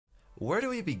Where do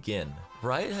we begin?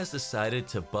 Riot has decided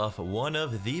to buff one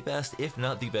of the best, if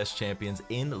not the best champions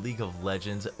in League of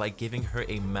Legends by giving her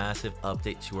a massive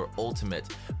update to her ultimate.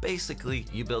 Basically,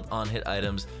 you build on-hit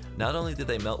items. Not only did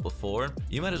they melt before,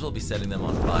 you might as well be setting them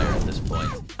on fire at this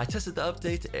point. I tested the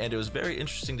update and it was very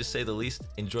interesting to say the least.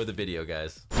 Enjoy the video,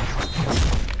 guys.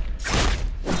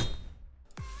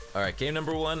 Alright, game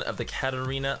number 1 of the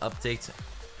Katarina update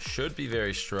should be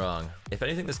very strong. If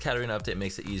anything, this Katarina update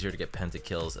makes it easier to get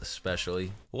pentakills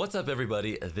especially. What's up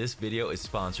everybody? This video is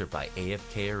sponsored by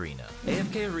AFK Arena.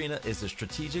 AFK Arena is a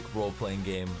strategic role-playing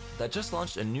game that just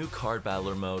launched a new card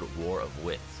battler mode, War of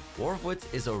Wits. War of Wits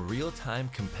is a real-time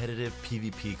competitive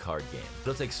PvP card game.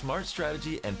 It'll take smart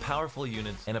strategy and powerful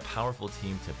units and a powerful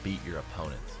team to beat your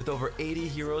opponents. With over 80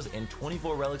 heroes and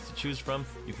 24 relics to choose from,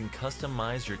 you can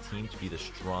customize your team to be the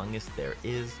strongest there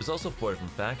is. There's also 4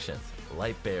 different factions: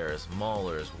 Light Bearers,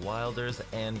 Maulers, Wilders,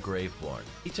 and Graveborn.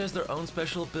 Each has their own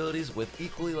special abilities with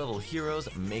equally leveled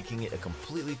heroes, making it a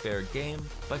completely fair game.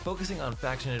 By focusing on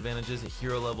faction advantages,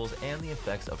 hero levels, and the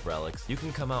effects of relics, you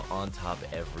can come out on top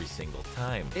every single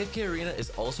time. AFK Arena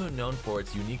is also known for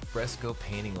its unique fresco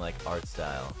painting-like art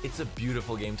style. It's a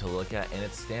beautiful game to look at, and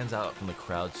it stands out from the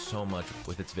crowd so much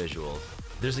with its visuals.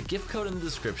 There's a gift code in the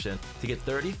description to get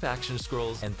 30 faction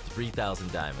scrolls and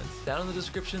 3,000 diamonds. Down in the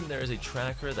description, there is a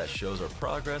tracker that shows our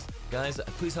progress. Guys,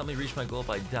 please help me reach my goal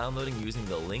by downloading using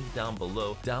the link down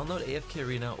below. Download AFK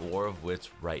Arena War of Wits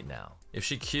right now. If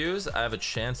she queues, I have a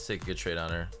chance to take a good trade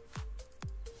on her.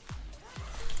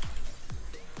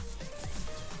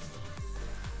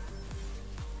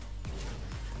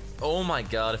 Oh my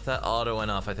god, if that auto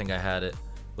went off, I think I had it.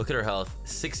 Look at her health,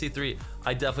 63.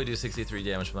 I definitely do 63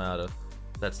 damage from my auto.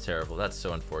 That's terrible. That's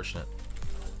so unfortunate.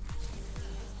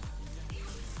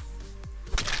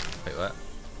 Wait, what?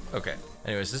 Okay.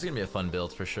 Anyways, this is gonna be a fun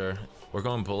build for sure. We're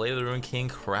going Belay the Ruin King,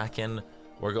 Kraken.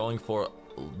 We're going for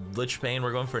Lich Bane.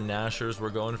 We're going for Nashers. We're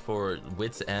going for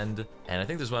Wit's End. And I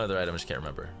think there's one other item I just can't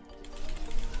remember.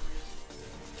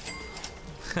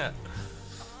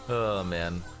 Oh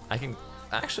man. I can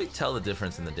actually tell the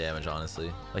difference in the damage,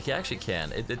 honestly. Like, you actually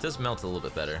can. It does melt a little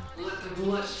bit better. Let the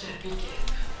bloodshed begin.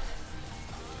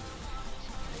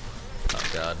 Oh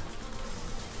god.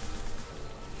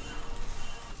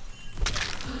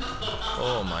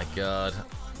 Oh my god.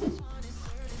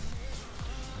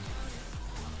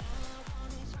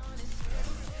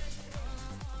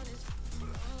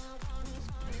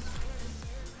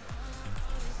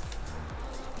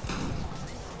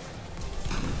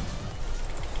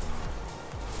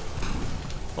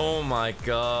 Oh my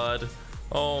god.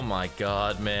 Oh my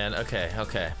god, man. Okay,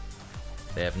 okay.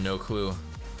 They have no clue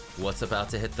what's about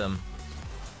to hit them.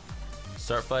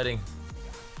 Start fighting.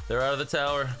 They're out of the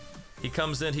tower. He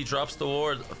comes in, he drops the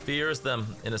ward, fears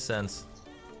them in a sense.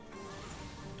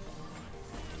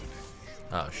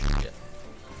 Oh shit.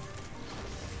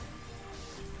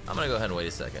 I'm gonna go ahead and wait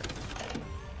a second.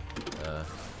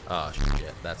 Oh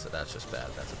shit. That's just bad.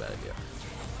 That's a bad idea.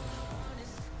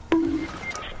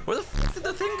 Where the fuck did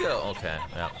the thing go? Okay,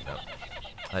 yeah.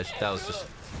 That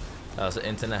was an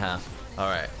int and a half.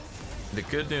 Alright. The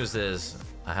good news is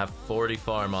I have 40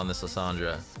 farm on this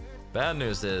Lissandra. Bad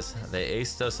news is they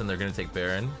aced us and they're gonna take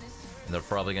Baron, and they're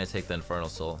probably gonna take the Infernal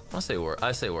Soul. I say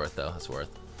worth though. It's worth.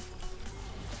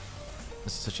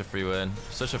 This is such a free win,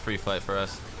 such a free fight for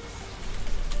us.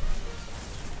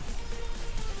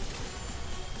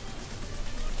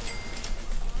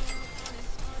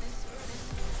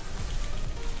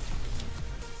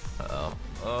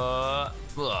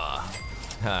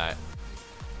 Alright.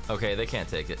 Okay, they can't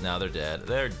take it. Now they're dead.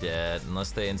 They're dead.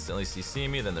 Unless they instantly CC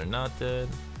me, then they're not dead.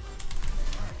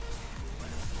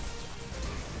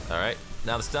 Alright,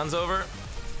 now the stun's over.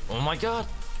 Oh my god.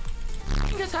 I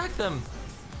can attack them.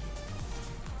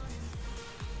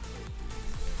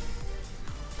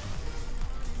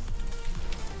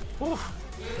 Oof.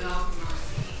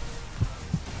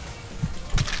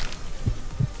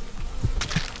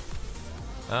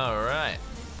 Alright.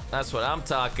 That's what I'm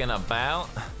talking about.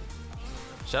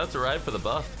 Shout out to Riot for the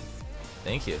buff.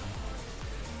 Thank you.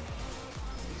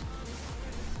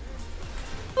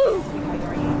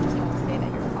 Say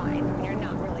that you're fine when you're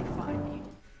not really fine.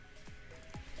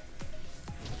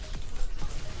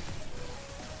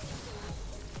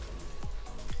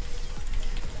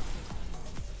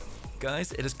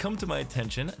 Guys, it has come to my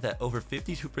attention that over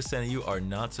 52% of you are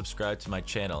not subscribed to my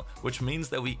channel, which means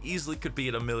that we easily could be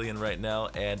at 1 million right now,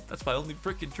 and that's my only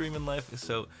freaking dream in life,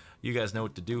 so you guys know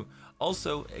what to do.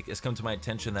 Also, it has come to my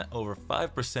attention that over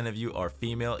 5% of you are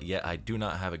female, yet I do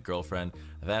not have a girlfriend.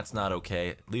 That's not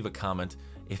okay. Leave a comment.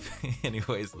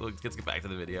 Anyways, let's get back to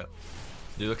the video.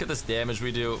 Dude, look at this damage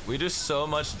we do. We do so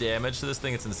much damage to this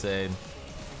thing, it's insane.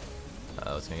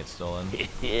 Uh-oh, it's gonna get stolen.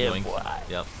 Yeah, Yoink. boy.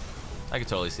 Yep. I could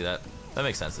totally see that. That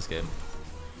makes sense, this game.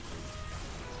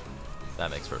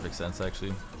 That makes perfect sense,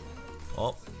 actually.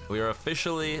 Well, we are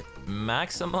officially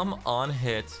maximum on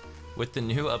hit with the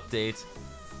new update.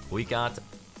 We got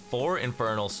 4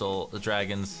 Infernal Soul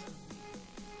Dragons.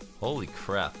 Holy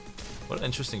crap. What an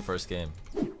interesting first game.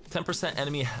 10%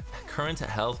 enemy current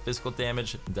health physical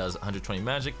damage, does 120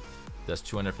 magic, does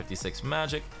 256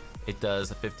 magic. It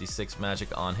does 56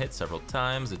 magic on hit several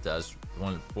times. It does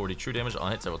 140 true damage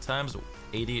on hit several times.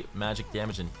 80 magic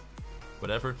damage and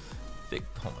whatever. Big,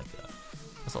 oh my god.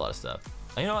 That's a lot of stuff.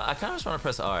 And you know what? I kind of just want to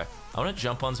press R. I want to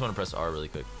jump on someone and press R really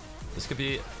quick. This could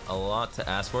be a lot to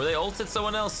ask for. They ulted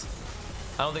someone else.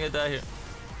 I don't think I die here.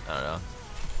 I don't know.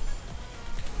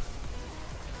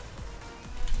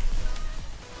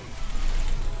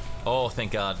 Oh,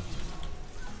 thank God.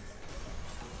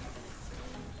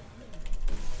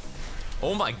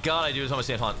 Oh my God, I do so much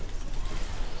damage. Hold on.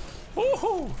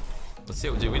 Woohoo! Let's see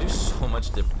what we do. We do so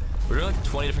much different. We're doing like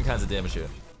 20 different kinds of damage here.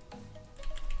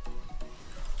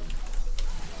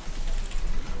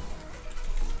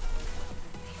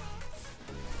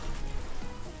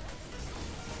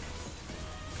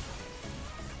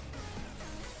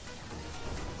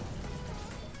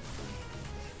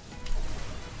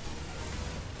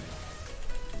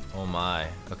 Oh my.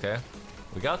 Okay.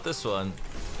 We got this one.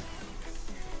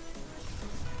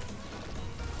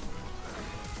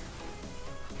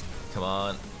 Come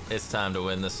on. It's time to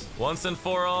win this once and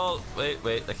for all. Wait,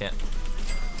 I can't.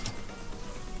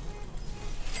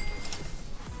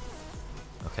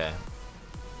 Okay.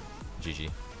 GG.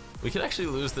 We could actually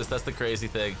lose this. That's the crazy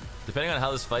thing. Depending on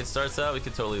how this fight starts out, we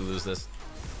could totally lose this.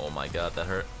 Oh my God, that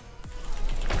hurt.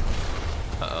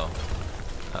 Uh-oh.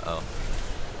 Uh-oh.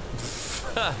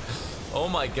 Oh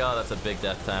my God, that's a big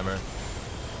death timer.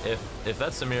 If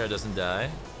that Samira doesn't die.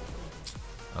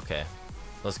 Okay.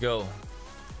 Let's go.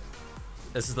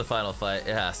 This is the final fight.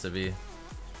 It has to be.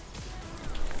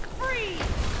 Free.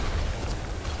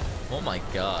 Oh my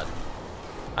God.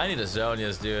 I need a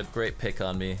Zonia's, dude. Great pick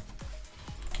on me.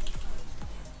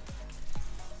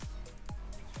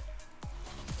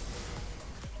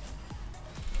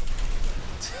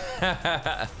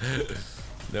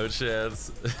 No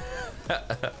chance.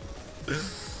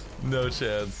 No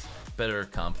chance. Better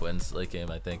comp wins late game,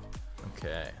 I think.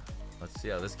 Okay, let's see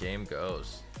how this game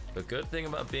goes. The good thing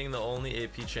about being the only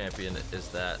AP champion is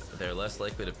that they're less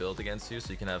likely to build against you,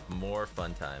 so you can have more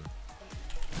fun time.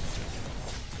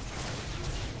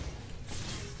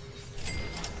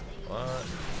 What?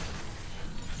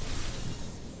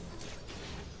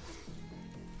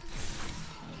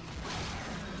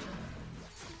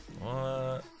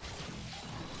 What?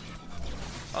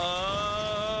 Uh-oh.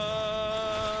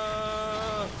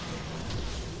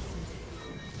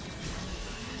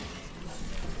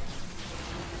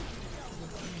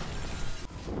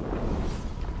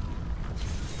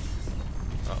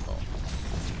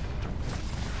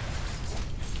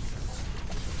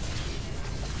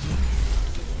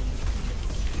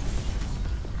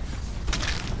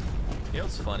 You know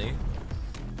what's funny?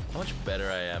 How much better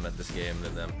I am at this game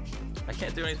than them. I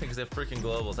can't do anything because they have freaking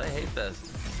globals. I hate this.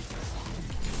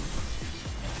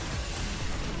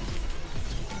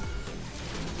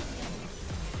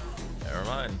 Never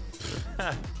mind.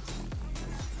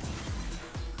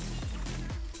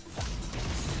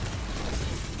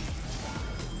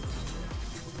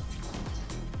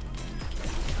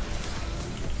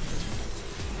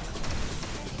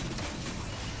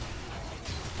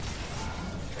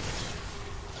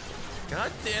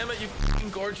 God damn it, you fucking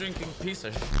gore drinking piece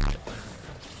of shit.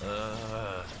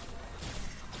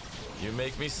 You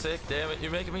make me sick, damn it,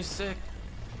 you're making me sick.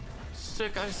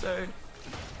 Sick, I say.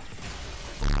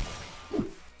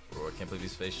 Oh, I can't believe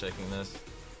he's face checking this.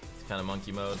 It's kind of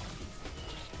monkey mode.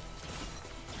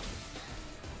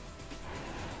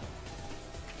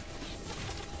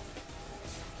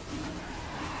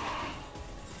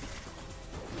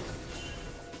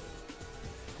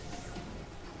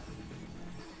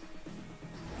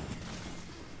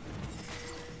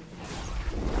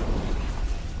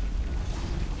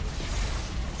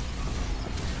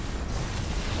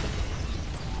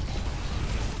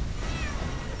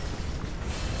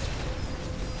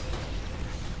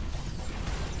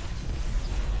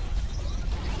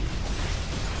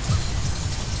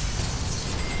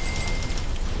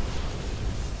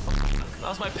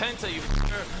 That was my penta, you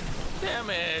f***er. Damn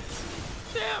it.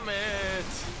 Damn it.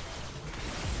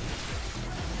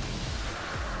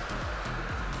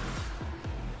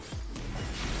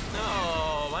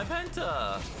 No, my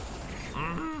penta.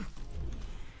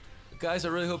 Guys, I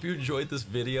really hope you enjoyed this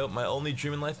video. My only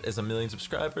dream in life is 1 million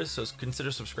subscribers, so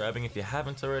consider subscribing if you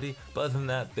haven't already. But other than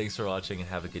that, thanks for watching and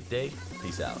have a good day.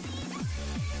 Peace out.